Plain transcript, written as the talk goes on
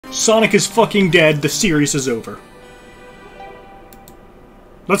Sonic is fucking dead, the series is over.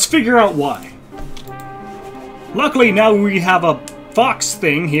 Let's figure out why. Luckily, now we have a fox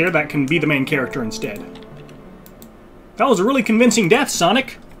thing here that can be the main character instead. That was a really convincing death,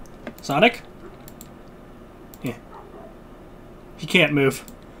 Sonic. Sonic? Yeah. He can't move.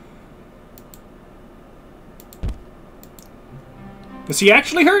 Is he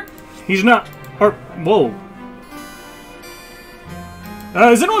actually hurt? He's not. Or, whoa.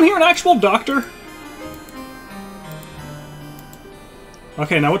 Is anyone here an actual doctor?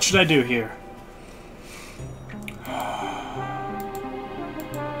 Okay, now what should I do here?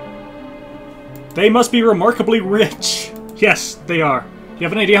 They must be remarkably rich. Yes, they are. Do you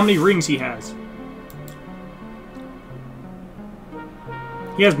have an idea how many rings he has?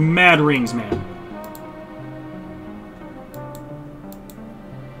 He has mad rings, man.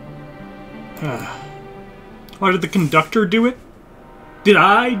 Why did the conductor do it? Did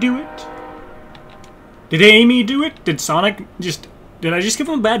I do it? Did Amy do it? Did Sonic just... Did I just give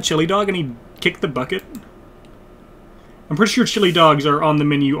him a bad chili dog and he kicked the bucket? I'm pretty sure chili dogs are on the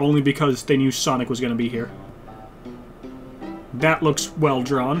menu only because they knew Sonic was going to be here. That looks well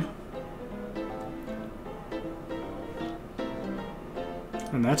drawn.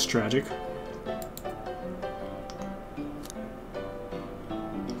 And that's tragic.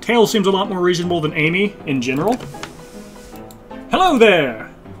 Tails seems a lot more reasonable than Amy in general. Hello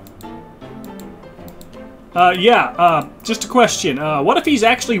there! Just a question. What if he's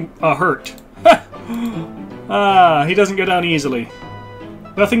actually hurt? He doesn't go down easily.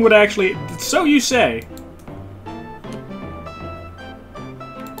 Nothing would actually... So you say.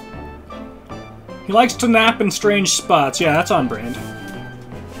 He likes to nap in strange spots. Yeah, that's on brand.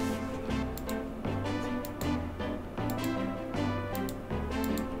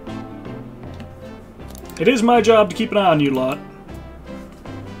 It is my job to keep an eye on you lot.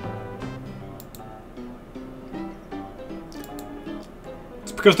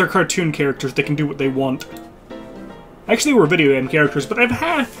 It's because they're cartoon characters, they can do what they want. Actually, they were video game characters, but I've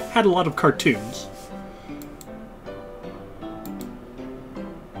had a lot of cartoons.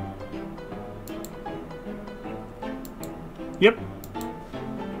 Yep.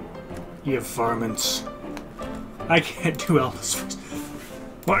 You varmints. I can't do Elvis.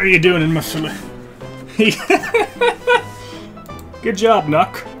 What are you doing in my fillet? Good job,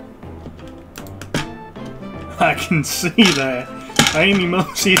 Nuck. I can see that. Amy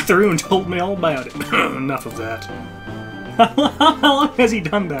moseyed through and told me all about it. Enough of that. How long has he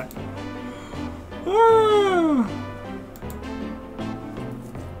done that?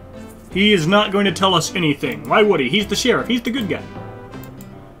 He is not going to tell us anything. Why would he? He's the sheriff. He's the good guy.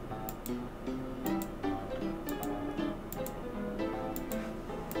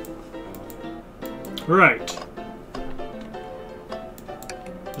 Right.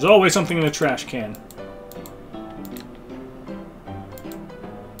 There's always something in the trash can.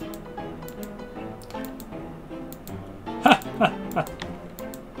 Ha ha ha.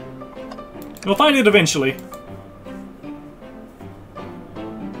 We'll find it eventually.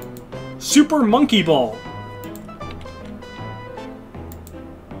 Super Monkey Ball.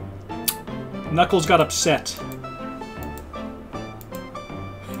 Knuckles got upset.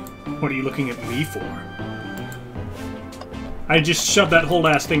 What are you looking at me for? I just shoved that whole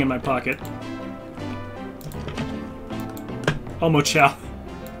ass thing in my pocket. Omo-chow.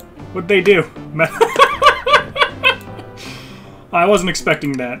 What'd they do? I wasn't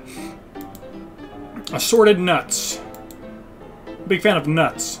expecting that. Assorted nuts. Big fan of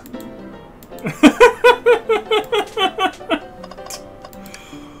nuts.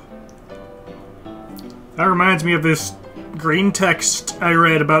 That reminds me of this green text I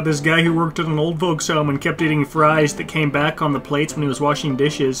read about this guy who worked at an old folks home and kept eating fries that came back on the plates when he was washing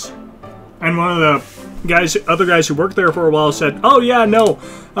dishes. And one of the other guys who worked there for a while said, "Oh yeah, no,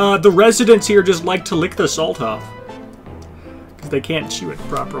 the residents here just like to lick the salt off. Because they can't chew it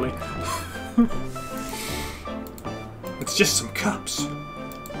properly." It's just some cups.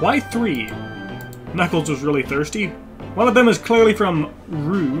 Why 3? Knuckles was really thirsty. One of them is clearly from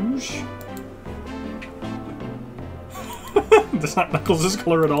Rouge. That's not Knuckles'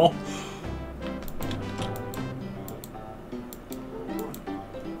 color at all.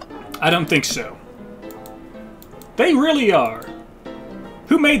 I don't think so. They really are.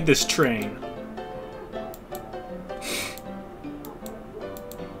 Who made this train?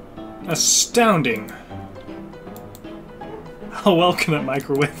 Astounding. How well can that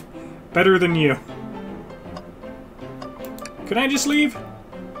microwave? Better than you. Can I just leave?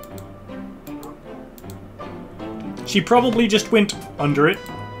 She probably just went under it.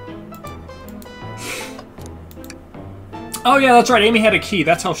 Oh yeah, that's right. Amy had a key.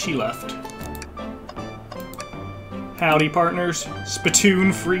 That's how she left. Howdy, partners.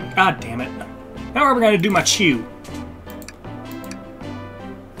 Spittoon free. God damn it. Now we're gonna do my chew.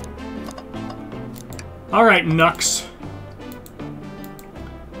 Alright, Nux.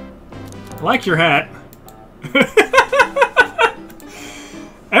 I like your hat.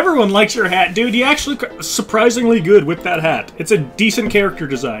 Everyone likes your hat, dude. You actually look surprisingly good with that hat. It's a decent character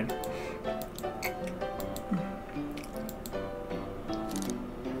design.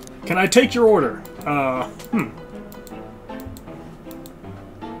 Can I take your order?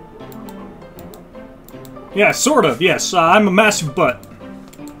 Yeah, sort of, yes. I'm a massive butt.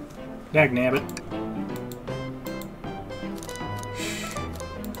 Dagnabbit.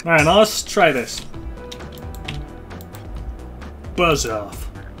 Alright, now let's try this. Buzz off.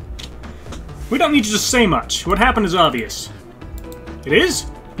 We don't need you to say much. What happened is obvious. It is?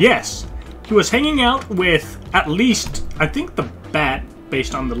 Yes. He was hanging out with, at least, I think the bat,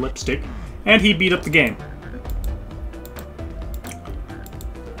 based on the lipstick, and he beat up the game.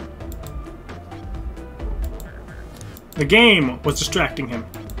 The game was distracting him.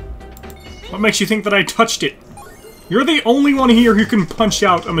 What makes you think that I touched it? You're the only one here who can punch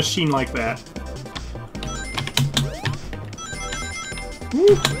out a machine like that.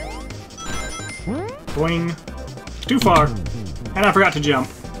 Woo. Boing. Too far. And I forgot to jump.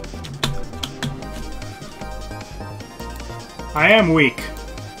 I am weak.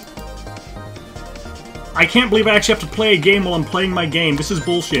 I can't believe I actually have to play a game while I'm playing my game. This is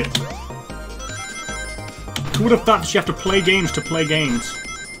bullshit. Who would have thought that you have to play games to play games?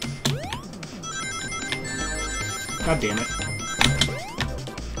 God damn it.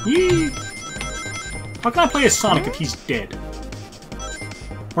 Yee! How can I play as Sonic if he's dead?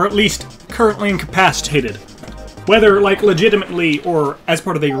 Or at least currently incapacitated. Whether, like, legitimately or as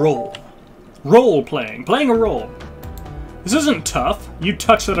part of a role. Role-playing. Playing a role. This isn't tough. You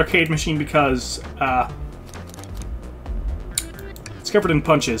touch that arcade machine because, it's covered in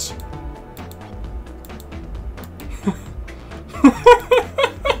punches.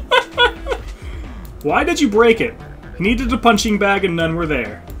 Why did you break it? He needed a punching bag and none were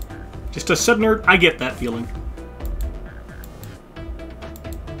there. Just a sudden I get that feeling.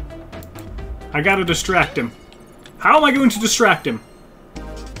 I gotta distract him. How am I going to distract him?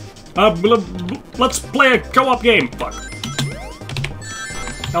 Let's play a co-op game. Fuck.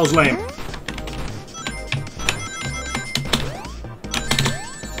 That was lame.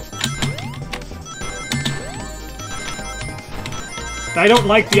 I don't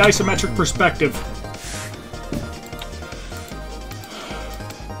like the isometric perspective.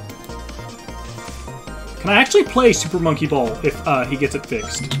 Can I actually play Super Monkey Ball if he gets it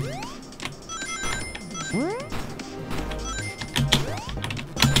fixed?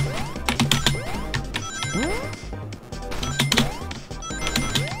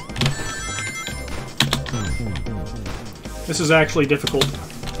 This is actually difficult.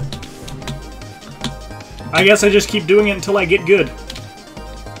 I guess I just keep doing it until I get good.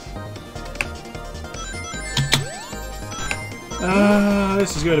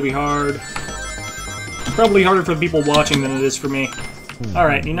 This is going to be hard. Probably harder for the people watching than it is for me.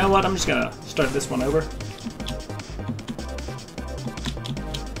 Alright, you know what? I'm just gonna start this one over.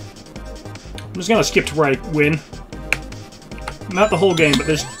 I'm just gonna skip to where I win. Not the whole game, but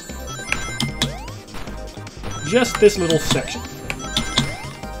there's just this little section.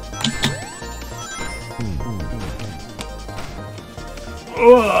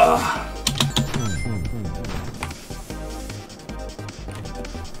 Ugh.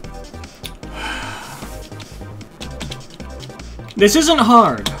 This isn't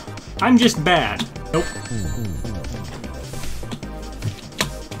hard. I'm just bad. Nope.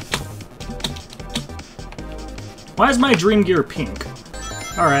 Why is my Dream Gear pink?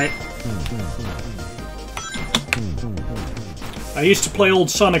 Alright. I used to play old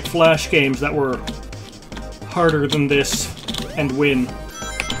Sonic Flash games that were harder than this and win.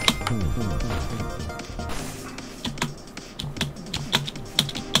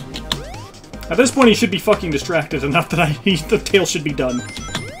 At this point, he should be fucking distracted enough that the tail should be done.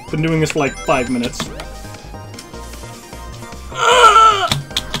 Been doing this for like 5 minutes.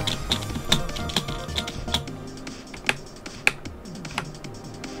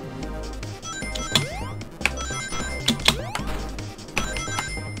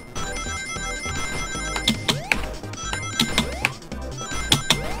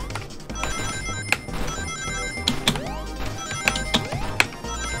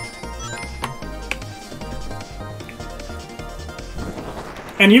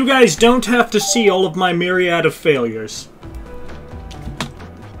 And you guys don't have to see all of my myriad of failures.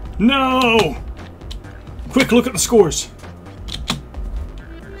 No! Quick, look at the scores.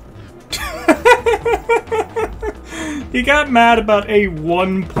 He got mad about a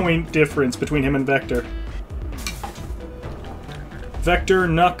 1-point difference between him and Vector. Vector,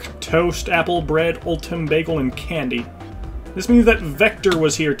 Nuck, Toast, Apple, Bread, Ultim, Bagel, and Candy. This means that Vector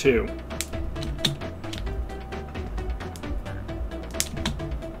was here too.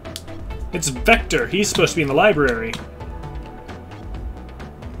 It's Vector. He's supposed to be in the library.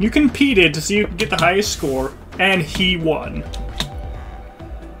 You competed to see who could get the highest score, and he won.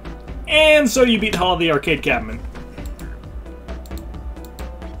 And so you beat Hall of the Arcade Cabman.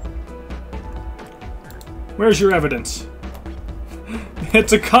 Where's your evidence?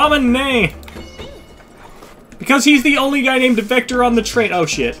 It's a common name! Because he's the only guy named Vector on the train. Oh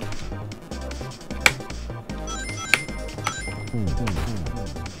shit.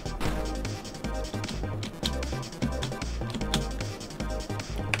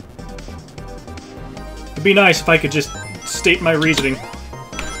 It'd be nice if I could just state my reasoning.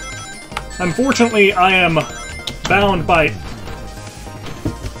 Unfortunately, I am bound by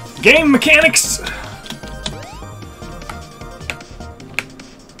game mechanics!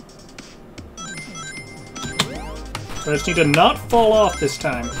 So I just need to not fall off this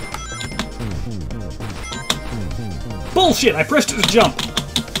time. Bullshit! I pressed it to jump!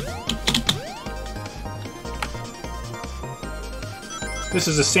 This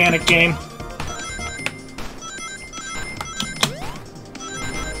is a Sonic game.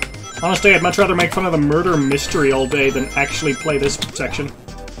 Honestly, I'd much rather make fun of the murder mystery all day than actually play this section.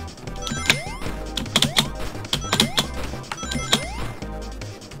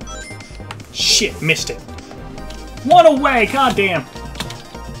 Shit, missed it. One away, goddamn!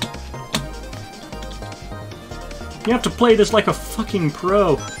 You have to play this like a fucking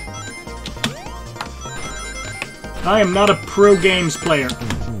pro. I am not a pro games player.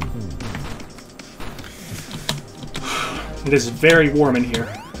 It is very warm in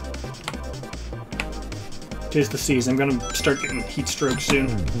here. 'Tis the season. I'm gonna start getting heat stroke soon.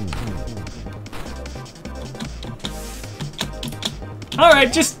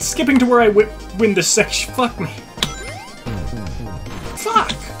 Alright, just skipping to where I win this section. Fuck me.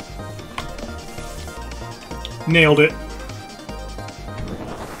 Fuck! Nailed it.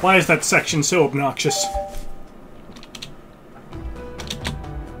 Why is that section so obnoxious?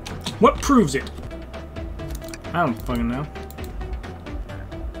 What proves it? I don't fucking know.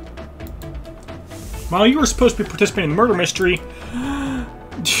 While you were supposed to be participating in the murder mystery,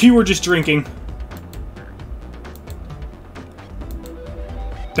 you were just drinking.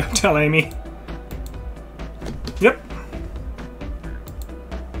 Don't tell Amy. Yep.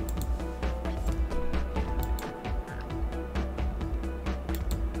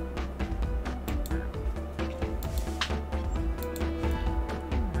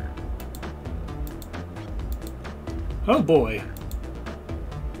 Oh boy.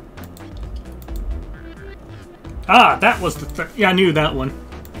 Ah, that was the yeah, I knew that one.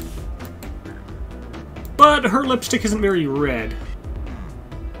 But her lipstick isn't very red.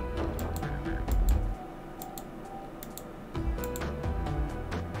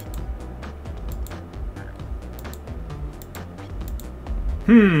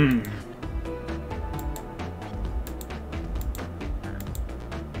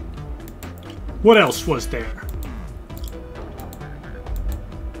 What else was there?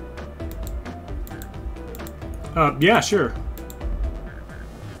 Yeah, sure.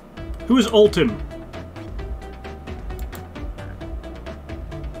 Who is Ultim?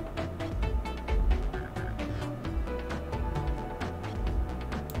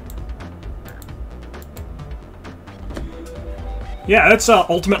 Yeah, that's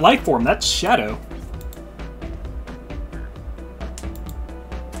Ultimate Life Form. That's Shadow.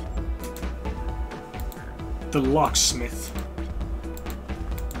 The Locksmith.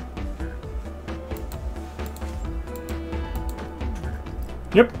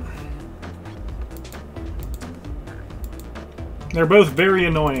 Yep. They're both very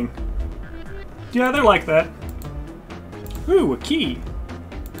annoying. Yeah, they're like that. Ooh, a key.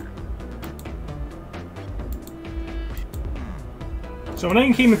 So when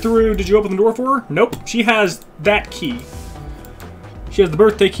Aang came through, did you open the door for her? Nope. She has that key. She has the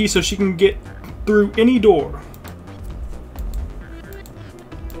birthday key so she can get through any door.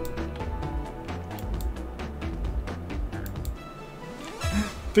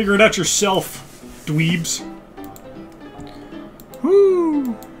 Figure it out yourself, dweebs.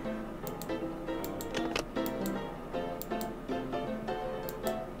 Woo!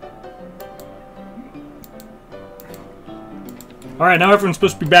 Alright, now everyone's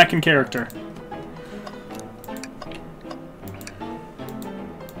supposed to be back in character.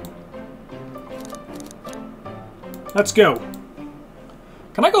 Let's go.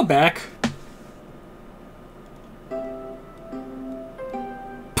 Can I go back?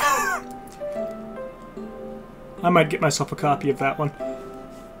 I might get myself a copy of that one.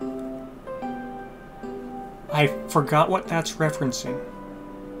 I forgot what that's referencing.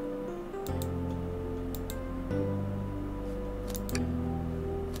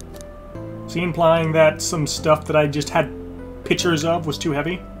 Is he implying that some stuff that I just had pictures of was too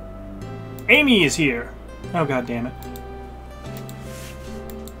heavy? Amy is here! Oh, god damn it.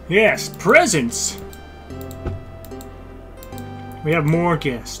 Yes, presents! We have more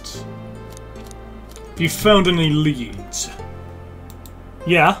guests. Have you found any leads?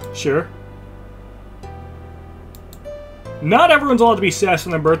 Yeah, sure. Not everyone's allowed to be sassy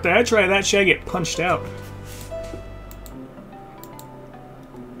on their birthday. I try that shit, I get punched out.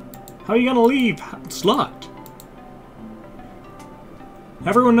 How are you gonna leave? It's locked.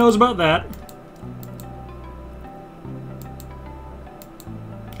 Everyone knows about that.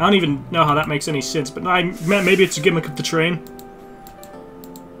 I don't even know how that makes any sense, but maybe it's a gimmick of the train.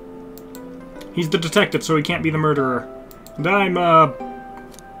 He's the detective, so he can't be the murderer. And I'm,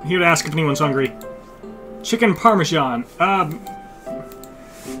 here to ask if anyone's hungry. Chicken Parmesan.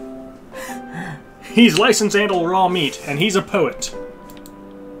 He's licensed to handle raw meat, and he's a poet.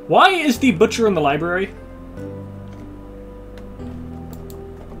 Why is the butcher in the library?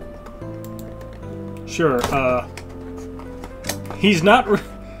 Sure, he's not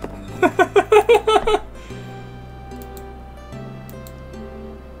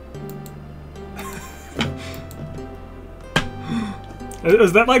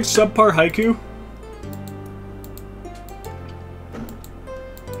Is that like subpar haiku?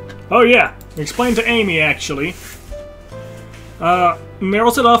 Oh yeah, explain to Amy actually.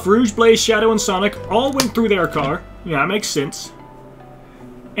 Meryl set off, Rouge, Blaze, Shadow, and Sonic all went through their car. Yeah, that makes sense.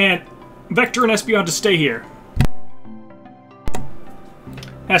 And Vector and Espio had to stay here.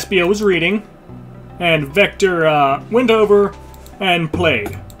 Espio was reading, and Vector went over and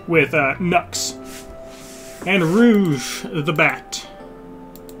played with Nux. And Rouge, the bat.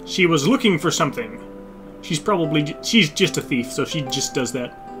 She was looking for something. She's just a thief, so she just does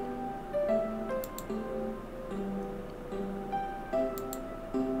that.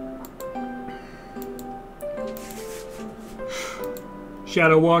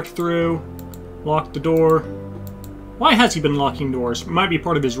 Shadow walked through, locked the door. Why has he been locking doors? Might be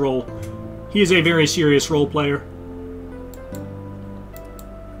part of his role. He is a very serious role player.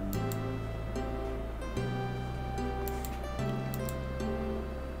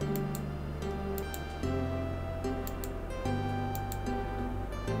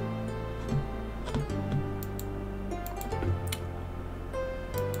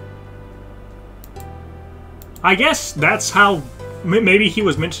 I guess that's how... Maybe he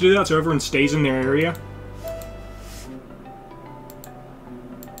was meant to do that so everyone stays in their area.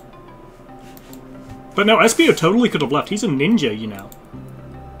 But no, Espio totally could have left. He's a ninja, you know.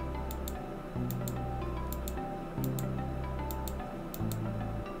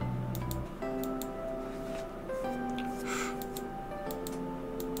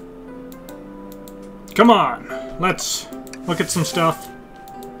 Come on, let's look at some stuff.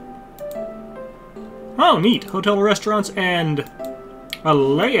 Oh, neat. Hotel, restaurants, and a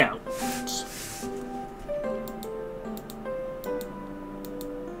layout.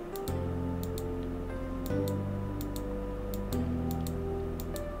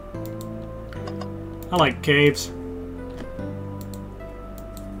 I like caves.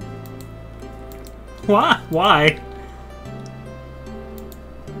 Why? Why?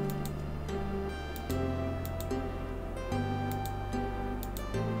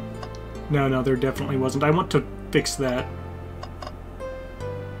 No, there definitely wasn't. I want to fix that.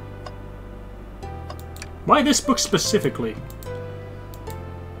 Why this book specifically?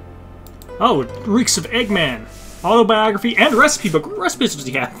 Oh, it reeks of Eggman. Autobiography and recipe book. What recipes does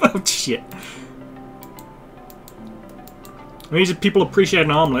he have? Oh, shit. These people appreciate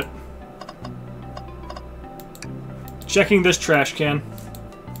an omelet. Checking this trash can.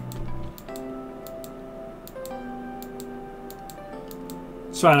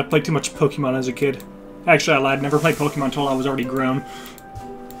 It's fine, I played too much Pokemon as a kid. Actually, I lied. Never played Pokemon until I was already grown.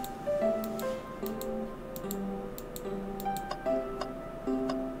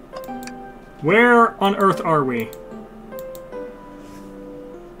 Where on earth are we?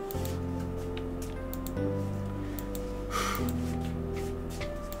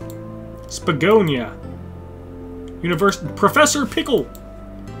 Spagonia. Professor Pickle!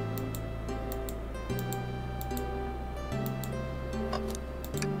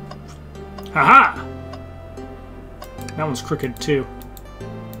 Haha! That one's crooked too.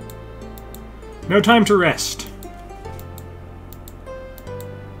 No time to rest.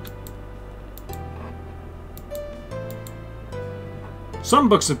 Some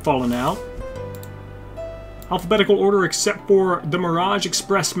books have fallen out. Alphabetical order except for the Mirage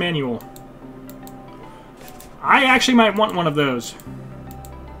Express manual. I actually might want one of those.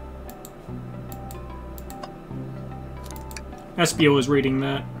 SBO is reading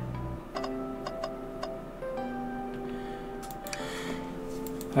that.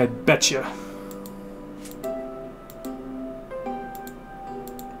 I betcha.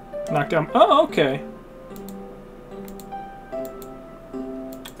 Knockdown. Oh, okay.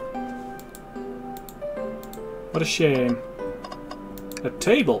 What a shame. A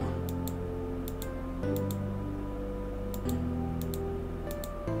table.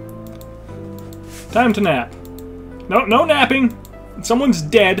 Time to nap. No, no napping. Someone's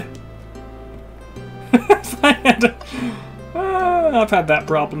dead. I've had that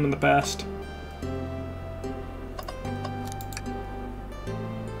problem in the past.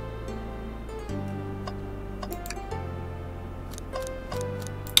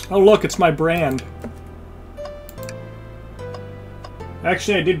 Oh look, it's my brand.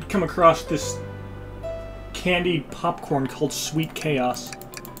 Actually, I did come across this candied popcorn called Sweet Chaos.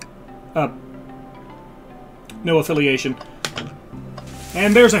 No affiliation.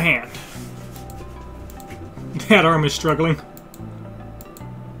 And there's a hand. That arm is struggling.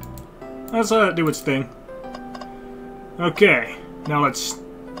 Let's let it do its thing. Okay, now let's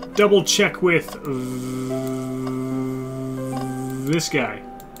double check with this guy.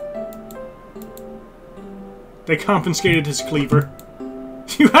 They confiscated his cleaver.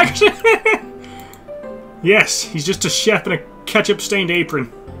 You actually... Yes, he's just a chef in a ketchup-stained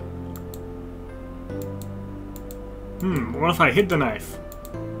apron. What if I hid the knife?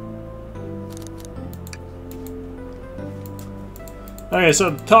 Okay,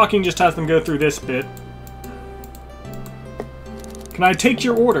 so talking just has them go through this bit. Can I take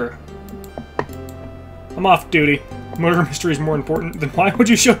your order? I'm off duty. Murder mystery is more important. Then why would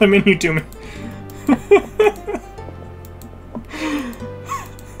you show the menu to me?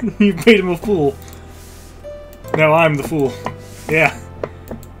 You've made him a fool. Now I'm the fool. Yeah.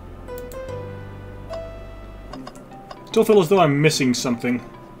 Still feel as though I'm missing something.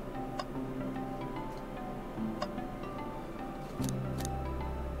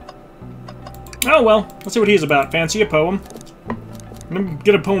 Oh well, let's see what he's about. Fancy a poem? I'm gonna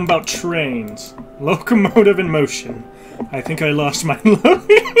get a poem about trains. Locomotive in motion. I think I lost my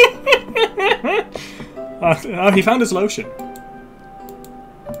oh, he found his lotion.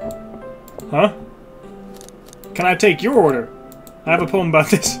 Huh? Can I take your order? I have a poem about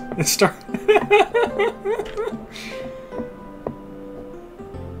this. Let's start.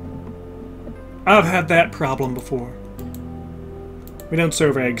 I've had that problem before. We don't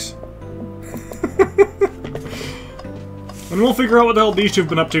serve eggs. And we'll figure out what the hell these two have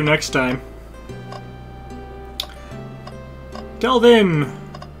been up to next time. Till then,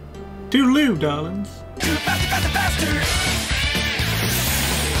 toodaloo, darlings.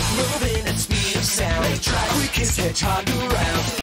 Moving at speed of sound, quick as Hedgehog around.